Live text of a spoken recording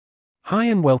Hi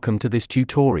and welcome to this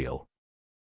tutorial.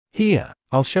 Here,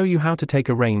 I'll show you how to take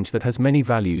a range that has many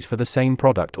values for the same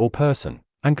product or person,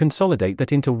 and consolidate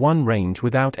that into one range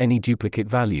without any duplicate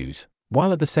values,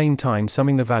 while at the same time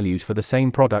summing the values for the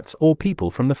same products or people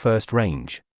from the first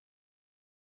range.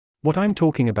 What I'm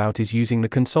talking about is using the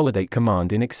Consolidate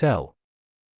command in Excel.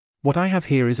 What I have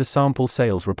here is a sample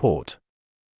sales report.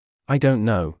 I don't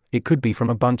know, it could be from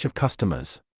a bunch of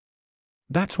customers.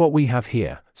 That's what we have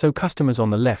here, so customers on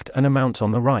the left and amounts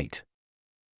on the right.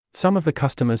 Some of the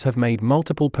customers have made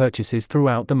multiple purchases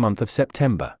throughout the month of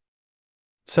September.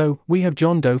 So, we have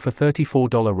John Doe for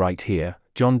 $34 right here,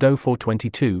 John Doe for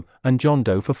 $22, and John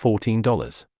Doe for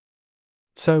 $14.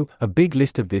 So, a big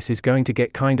list of this is going to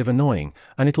get kind of annoying,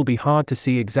 and it'll be hard to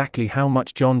see exactly how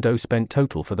much John Doe spent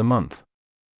total for the month.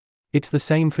 It's the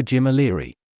same for Jim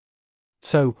O'Leary.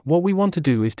 So, what we want to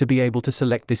do is to be able to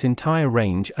select this entire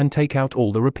range and take out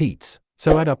all the repeats.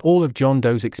 So add up all of John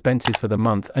Doe's expenses for the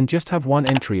month and just have one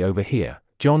entry over here,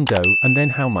 John Doe, and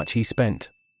then how much he spent.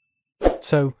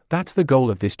 So, that's the goal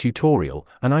of this tutorial,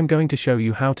 and I'm going to show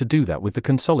you how to do that with the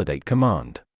Consolidate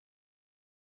command.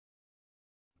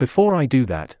 Before I do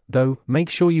that, though, make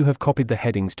sure you have copied the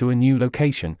headings to a new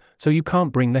location, so you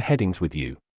can't bring the headings with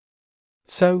you.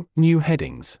 So, new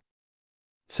headings.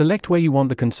 Select where you want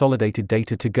the consolidated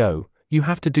data to go. You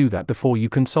have to do that before you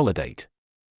consolidate.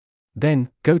 Then,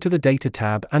 go to the Data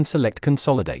tab and select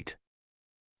Consolidate.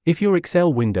 If your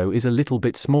Excel window is a little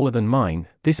bit smaller than mine,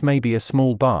 this may be a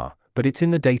small bar, but it's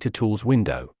in the Data Tools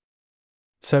window.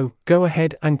 So, go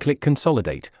ahead and click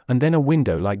Consolidate, and then a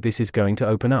window like this is going to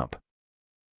open up.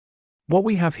 What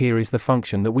we have here is the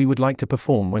function that we would like to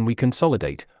perform when we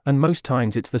consolidate, and most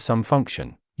times it's the sum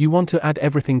function. You want to add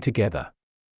everything together.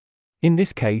 In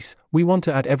this case, we want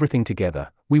to add everything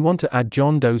together. We want to add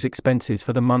John Doe's expenses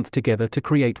for the month together to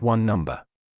create one number.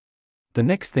 The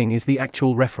next thing is the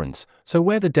actual reference, so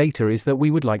where the data is that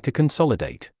we would like to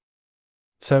consolidate.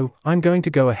 So, I'm going to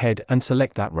go ahead and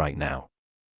select that right now.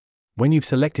 When you've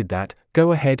selected that,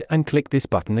 go ahead and click this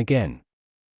button again.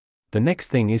 The next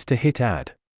thing is to hit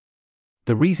Add.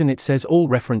 The reason it says all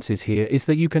references here is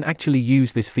that you can actually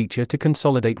use this feature to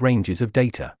consolidate ranges of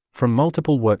data from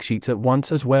multiple worksheets at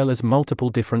once as well as multiple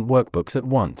different workbooks at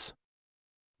once.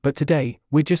 But today,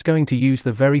 we're just going to use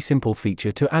the very simple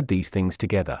feature to add these things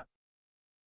together.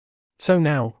 So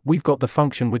now, we've got the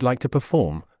function we'd like to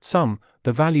perform, sum,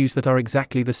 the values that are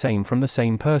exactly the same from the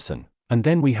same person, and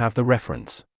then we have the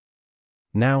reference.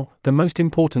 Now, the most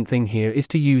important thing here is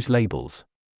to use labels.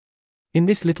 In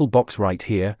this little box right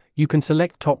here, you can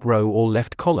select top row or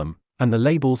left column, and the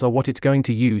labels are what it's going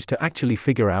to use to actually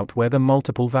figure out where the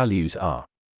multiple values are.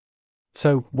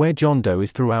 So, where John Doe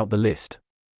is throughout the list.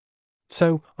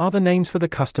 So, are the names for the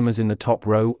customers in the top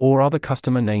row or are the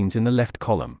customer names in the left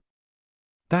column?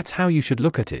 That's how you should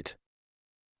look at it.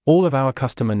 All of our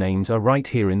customer names are right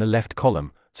here in the left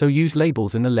column, so use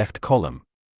labels in the left column.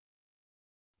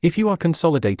 If you are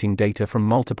consolidating data from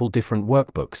multiple different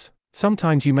workbooks,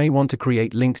 sometimes you may want to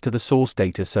create links to the source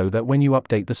data so that when you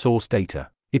update the source data,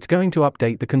 it's going to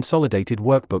update the consolidated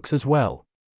workbooks as well.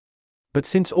 But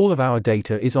since all of our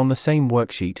data is on the same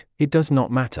worksheet, it does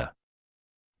not matter.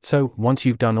 So, once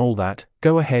you've done all that,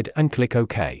 go ahead and click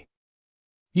OK.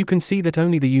 You can see that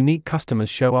only the unique customers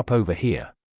show up over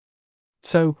here.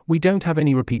 So, we don't have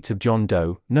any repeats of John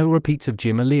Doe, no repeats of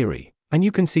Jim O'Leary, and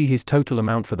you can see his total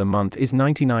amount for the month is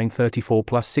 $99.34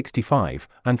 plus $65,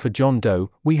 and for John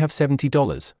Doe, we have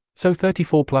 $70, so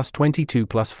 $34 plus $22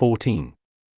 plus $14.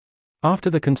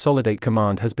 After the Consolidate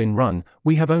command has been run,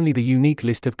 we have only the unique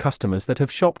list of customers that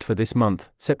have shopped for this month,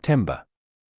 September.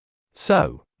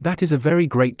 So, that is a very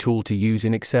great tool to use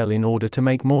in Excel in order to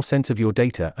make more sense of your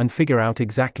data and figure out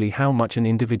exactly how much an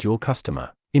individual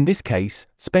customer, in this case,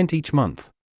 spent each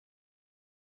month.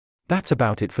 That's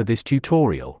about it for this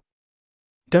tutorial.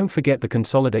 Don't forget the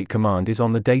Consolidate command is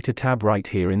on the Data tab right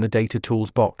here in the Data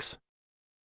Tools box.